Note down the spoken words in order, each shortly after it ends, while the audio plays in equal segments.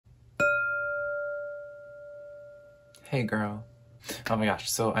Hey girl. Oh my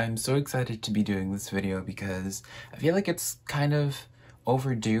gosh, so I'm so excited to be doing this video because I feel like it's kind of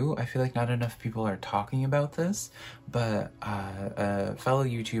overdue. I feel like not enough people are talking about this, but a fellow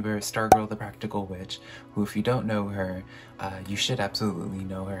YouTuber, Stargirl the Practical Witch, who if you don't know her, you should absolutely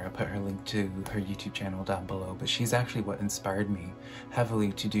know her. I'll put her link to her YouTube channel down below, but she's actually what inspired me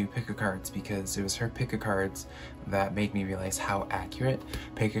heavily to do pick-a-cards, because it was her pick-a-cards that made me realize how accurate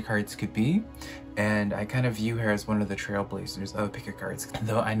pick-a-cards could be. And I kind of view her as one of the trailblazers of pick-a-cards,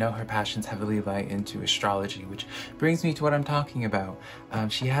 though I know her passions heavily lie into astrology, which brings me to what I'm talking about.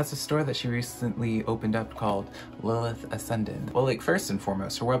 She has a store that she recently opened up called Lilith Ascendant. Well, like, first and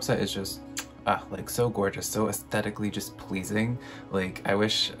foremost, her website is just like so gorgeous, so aesthetically just pleasing. Like, I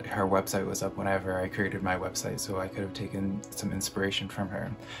wish her website was up whenever I created my website so I could have taken some inspiration from her.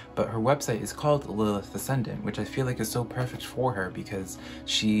 But her website is called Lilith Ascendant, which I feel like is so perfect for her because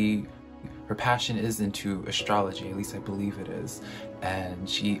her passion is into astrology, at least I believe it is, and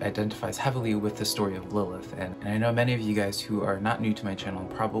she identifies heavily with the story of Lilith. And I know many of you guys who are not new to my channel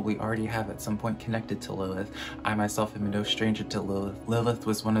probably already have at some point connected to Lilith. I myself am no stranger to Lilith. Lilith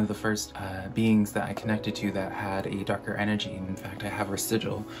was one of the first beings that I connected to that had a darker energy. In fact, I have her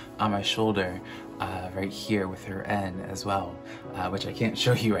sigil on my shoulder right here with her N as well, which I can't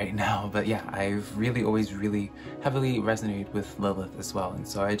show you right now. But yeah, I've always really heavily resonated with Lilith as well. And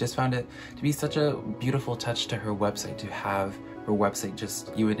so I just found it to be such a beautiful touch to her website to have her website,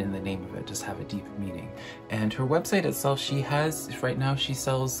 just you it in the name of it, just have a deep meaning. And her website itself, right now she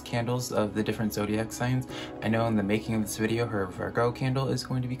sells candles of the different zodiac signs. I know in the making of this video, her Virgo candle is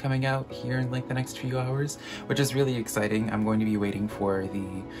going to be coming out here in like the next few hours, which is really exciting. I'm going to be waiting for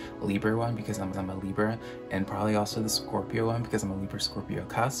the Libra one because I'm a Libra, and probably also the Scorpio one because I'm a Libra-Scorpio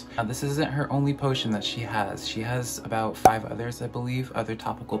cusp. This isn't her only potion that she has. She has about 5 others, I believe, other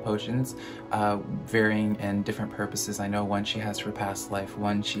topical potions, varying in different purposes. I know one she has for past life,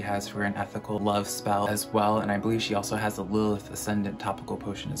 one she has for an ethical love spell as well, and I believe she also has a Lilith Ascendant Topical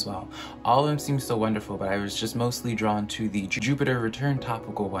potion as well. All of them seem so wonderful, but I was just mostly drawn to the Jupiter Return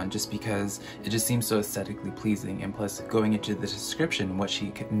Topical one just because it just seems so aesthetically pleasing, and plus going into the description what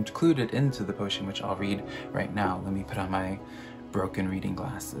she included into the potion, which I'll read right now. Let me put on my broken reading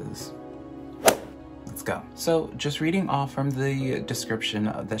glasses. Let's go. So just reading off from the description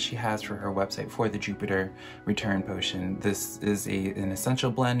that she has for her website for the Jupiter Return Potion. This is an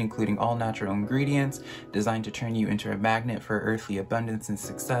essential blend including all natural ingredients designed to turn you into a magnet for earthly abundance and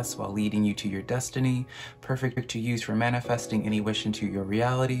success while leading you to your destiny. Perfect to use for manifesting any wish into your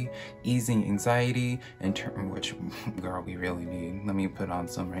reality, easing anxiety, which, girl, we really need. Let me put on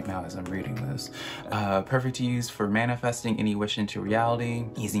some right now as I'm reading this. Perfect to use for manifesting any wish into reality,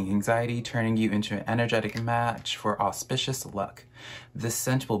 easing anxiety, turning you into an energetic match for auspicious luck. This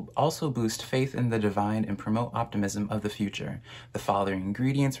scent will also boost faith in the divine and promote optimism of the future. The following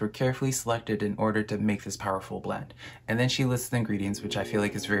ingredients were carefully selected in order to make this powerful blend. And then she lists the ingredients, which I feel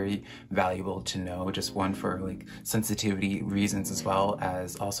like is very valuable to know, just one for like sensitivity reasons as well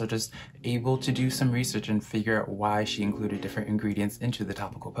as also just able to do some research and figure out why she included different ingredients into the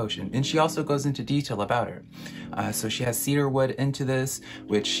topical potion. And she also goes into detail about it. So she has cedar wood into this,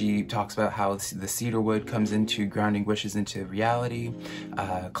 which she talks about how the cedar wood comes into grounding wishes into reality.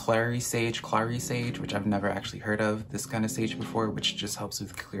 Clary sage, which I've never actually heard of this kind of sage before, which just helps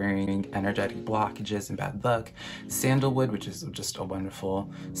with clearing energetic blockages and bad luck. Sandalwood, which is just a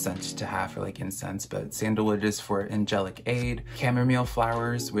wonderful scent to have for like incense, but sandalwood is for angelic aid. Chamomile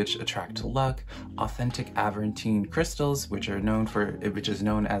flowers, which attract luck. Authentic Averantine crystals, which is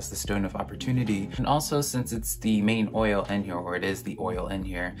known as the stone of opportunity. And also, since it's the main oil in here, or it is the oil in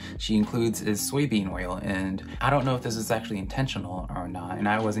here, she includes is soybean oil, and I don't know if this is actually intentional or not, and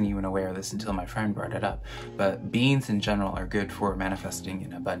I wasn't even aware of this until my friend brought it up, but beans in general are good for manifesting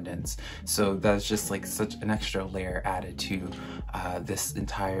in abundance. So that's just like such an extra layer added to this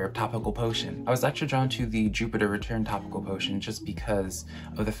entire topical potion. I was actually drawn to the Jupiter Return Topical potion just because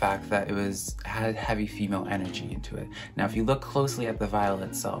of the fact that it had heavy female energy into it. Now if you look closely at the vial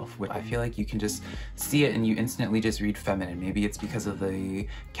itself, which I feel like you can just see it and you instantly just read feminine. Maybe it's because of the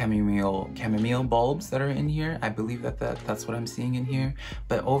chamomile bulbs that are in here. I believe that's what I'm seeing in here,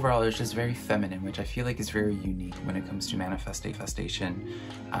 but overall it's just very feminine, which I feel like is very unique when it comes to manifestation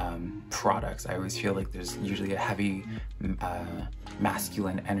products. I always feel like there's usually a heavy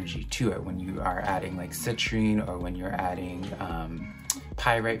masculine energy to it when you are adding like citrine, or when you're adding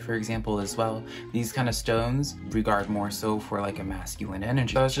pyrite, for example, as well. These kind of stones regard more so for like a masculine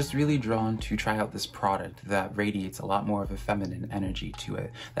energy. So I was just really drawn to try out this product that radiates a lot more of a feminine energy to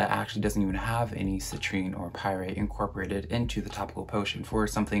it, that actually doesn't even have any citrine or pyrite incorporated into the topical potion for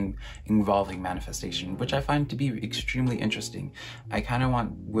something involving manifestation, which I find to be extremely interesting. I kind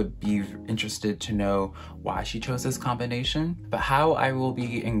of would be interested to know why she chose this combination, but how I will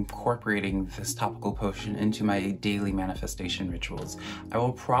be incorporating this topical potion into my daily manifestation rituals. I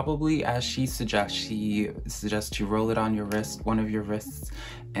will probably, as she suggests to roll it on your wrist, one of your wrists,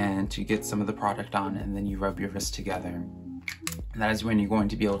 and to get some of the product on, and then you rub your wrists together. And that is when you're going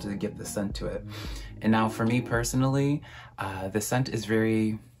to be able to get the scent to it. And now for me personally, the scent is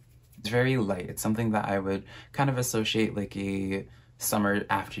very light. It's something that I would kind of associate like a summer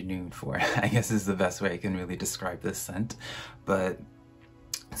afternoon for, I guess is the best way I can really describe this scent. But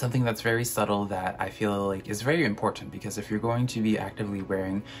something that's very subtle that I feel like is very important, because if you're going to be actively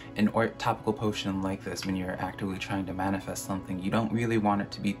wearing an topical potion like this when you're actively trying to manifest something, you don't really want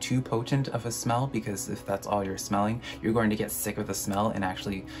it to be too potent of a smell, because if that's all you're smelling, you're going to get sick of the smell and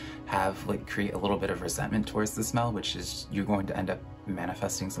actually create a little bit of resentment towards the smell, which is you're going to end up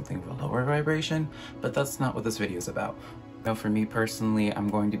manifesting something of a lower vibration. But that's not what this video is about. Now for me personally, I'm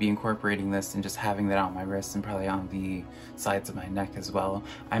going to be incorporating this and just having that on my wrists and probably on the sides of my neck as well.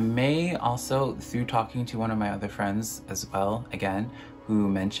 I may also, through talking to one of my other friends as well, again, who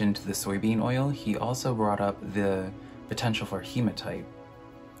mentioned the soybean oil, he also brought up the potential for hematite,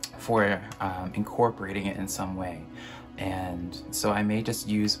 for incorporating it in some way. And so I may just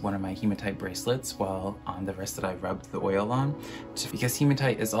use one of my hematite bracelets while on the wrist that I rubbed the oil on, because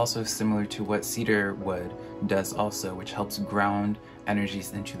hematite is also similar to what cedar wood does also, which helps ground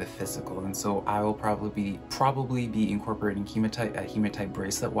energies into the physical. And so I will probably be incorporating a hematite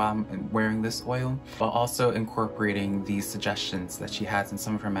bracelet while I'm wearing this oil, while also incorporating these suggestions that she has in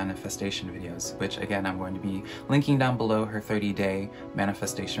some of her manifestation videos, which again I'm going to be linking down below, her 30-day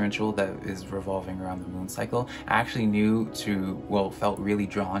manifestation ritual that is revolving around the moon cycle. I actually felt really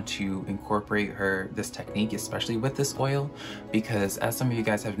drawn to incorporate this technique, especially with this oil, because as some of you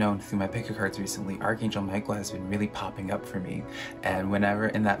guys have known through my picker cards recently, Archangel Michael has been really popping up for me. And whenever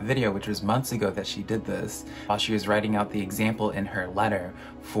in that video, which was months ago that she did this, while she was writing out the example in her letter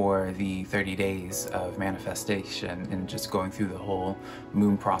for the 30 days of manifestation and just going through the whole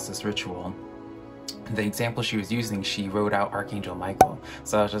moon process ritual, the example she was using, she wrote out Archangel Michael.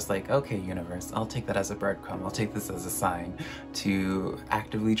 So I was just like, okay, universe, I'll take that as a breadcrumb. I'll take this as a sign to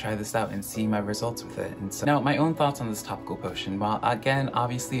actively try this out and see my results with it. And so now my own thoughts on this topical potion. Well, again,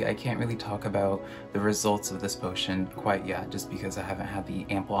 obviously I can't really talk about the results of this potion quite yet, just because I haven't had the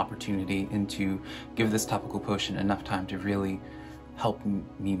ample opportunity and to give this topical potion enough time to really help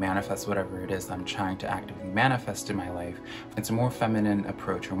me manifest whatever it is I'm trying to actively manifest in my life. It's a more feminine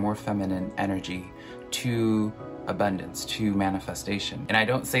approach, or more feminine energy to abundance, to manifestation. And I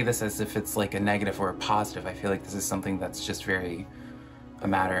don't say this as if it's like a negative or a positive. I feel like this is something that's just very a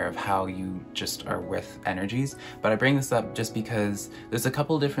matter of how you just are with energies. But I bring this up just because there's a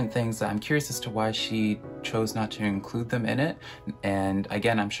couple different things that I'm curious as to why she chose not to include them in it. And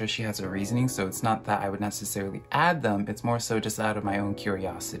again, I'm sure she has a reasoning, so it's not that I would necessarily add them, it's more so just out of my own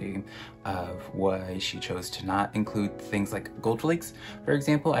curiosity of why she chose to not include things like gold flakes, for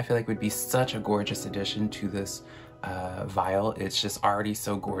example. I feel like would be such a gorgeous addition to this vial. It's just already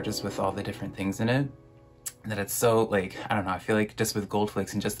so gorgeous with all the different things in it, that it's so, like, I don't know, I feel like just with gold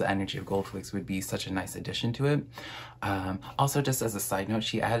flakes and just the energy of gold flakes would be such a nice addition to it. Also, just as a side note,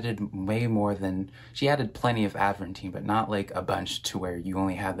 she added plenty of Avrantine, but not like a bunch to where you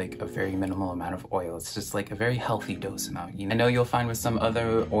only had like a very minimal amount of oil. It's just like a very healthy dose amount. You know? I know you'll find with some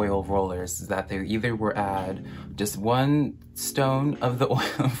other oil rollers that they either will add just one stone of the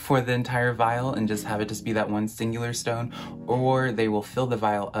oil for the entire vial and just have it just be that one singular stone, or they will fill the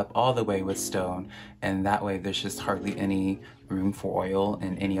vial up all the way with stone, and that way there's just hardly any room for oil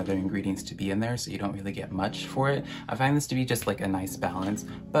and any other ingredients to be in there, so you don't really get much for it. I find this to be just like a nice balance.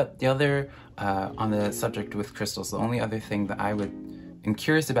 But the other, on the subject with crystals, the only other thing that I'm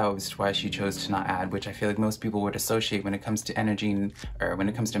curious about as to why she chose to not add, which I feel like most people would associate when it comes to energy, or when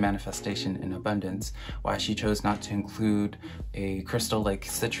it comes to manifestation and abundance, why she chose not to include a crystal like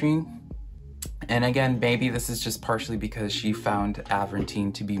citrine. And again, maybe this is just partially because she found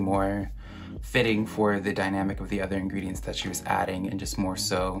Avrantine to be more fitting for the dynamic of the other ingredients that she was adding, and just more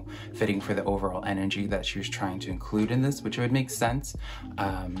so fitting for the overall energy that she was trying to include in this, which would make sense.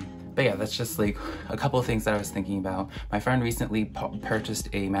 But yeah, that's just like a couple of things that I was thinking about. My friend recently purchased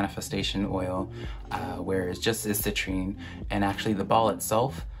a manifestation oil where it just is citrine, and actually the ball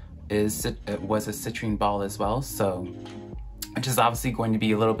itself was a citrine ball as well. So which is obviously going to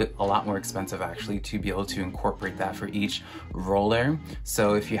be a lot more expensive actually to be able to incorporate that for each roller.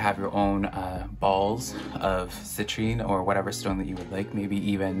 So if you have your own balls of citrine or whatever stone that you would like, maybe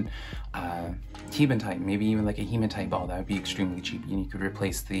even hematite, maybe even like a hematite ball, that would be extremely cheap, and you could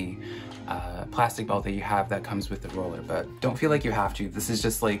replace the plastic ball that you have that comes with the roller. But don't feel like you have to. This is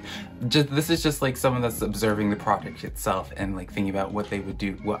just like someone that's observing the product itself and like thinking about what they would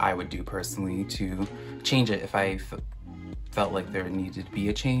do, what I would do personally to change it if I felt like there needed to be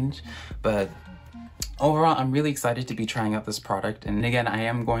a change. But overall, I'm really excited to be trying out this product. And again, I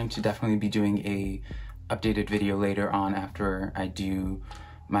am going to definitely be doing a updated video later on after I do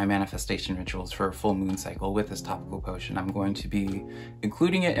my manifestation rituals for a full moon cycle with this topical potion. I'm going to be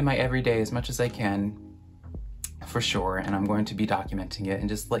including it in my everyday as much as I can, for sure, and I'm going to be documenting it and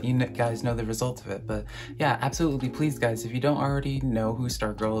just let you guys know the results of it. But yeah, absolutely, please guys, if you don't already know who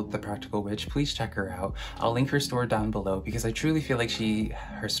Stargirl the Practical Witch, please check her out. I'll link her store down below because I truly feel like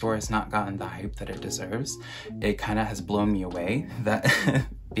her store has not gotten the hype that it deserves. It kind of has blown me away that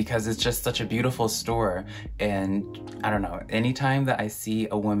because it's just such a beautiful store, and I don't know, anytime that I see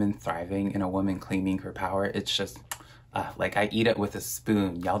a woman thriving and a woman claiming her power, it's just like I eat it with a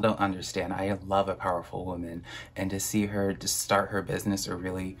spoon. Y'all don't understand. I love a powerful woman, and to see her just start her business or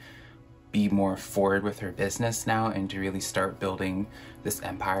really be more forward with her business now and to really start building this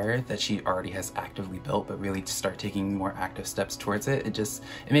empire that she already has actively built, but really to start taking more active steps towards it,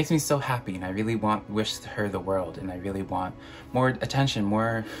 it makes me so happy, and I really wish her the world, and I really want more attention,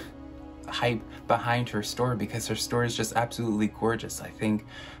 more hype behind her store, because her store is just absolutely gorgeous. I think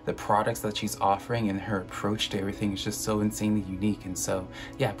the products that she's offering and her approach to everything is just so insanely unique. And so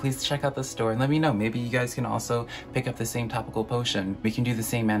yeah, please check out the store and let me know. Maybe you guys can also pick up the same topical potion. We can do the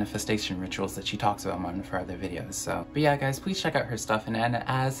same manifestation rituals that she talks about in one of her other videos. So, but yeah guys, please check out her stuff. And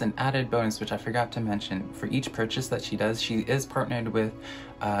as an added bonus, which I forgot to mention, for each purchase that she does, she is partnered with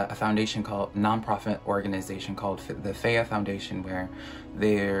a foundation called, nonprofit organization called the Faya Foundation, where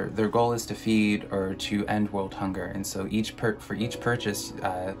their goal is to feed or to end world hunger. And so for each purchase,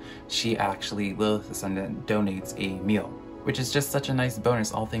 she actually, Lilith Ascendant, donates a meal, which is just such a nice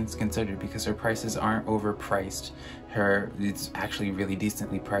bonus, all things considered, because her prices aren't overpriced. It's actually really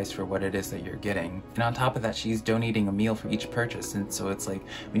decently priced for what it is that you're getting. And on top of that, she's donating a meal for each purchase. And so it's like,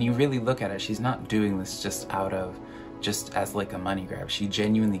 when you really look at it, she's not doing this just as like a money grab. She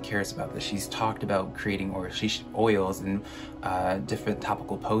genuinely cares about this. She's talked about creating oils and different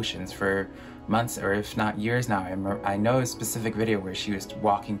topical potions for months, or if not years now. I know a specific video where she was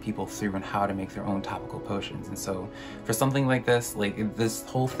walking people through on how to make their own topical potions. And so for something like this, like this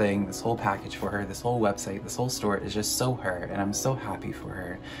whole thing, this whole package for her, this whole website, this whole store is just so her, and I'm so happy for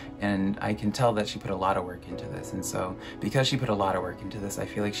her. And I can tell that she put a lot of work into this. And so because she put a lot of work into this, I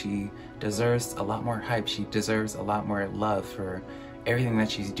feel like she deserves a lot more hype. She deserves a lot more love for everything that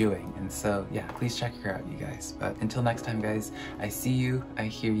she's doing. And so yeah, please check her out, you guys. But until next time guys, I see you, I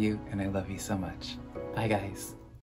hear you, and I love you so much. Bye guys.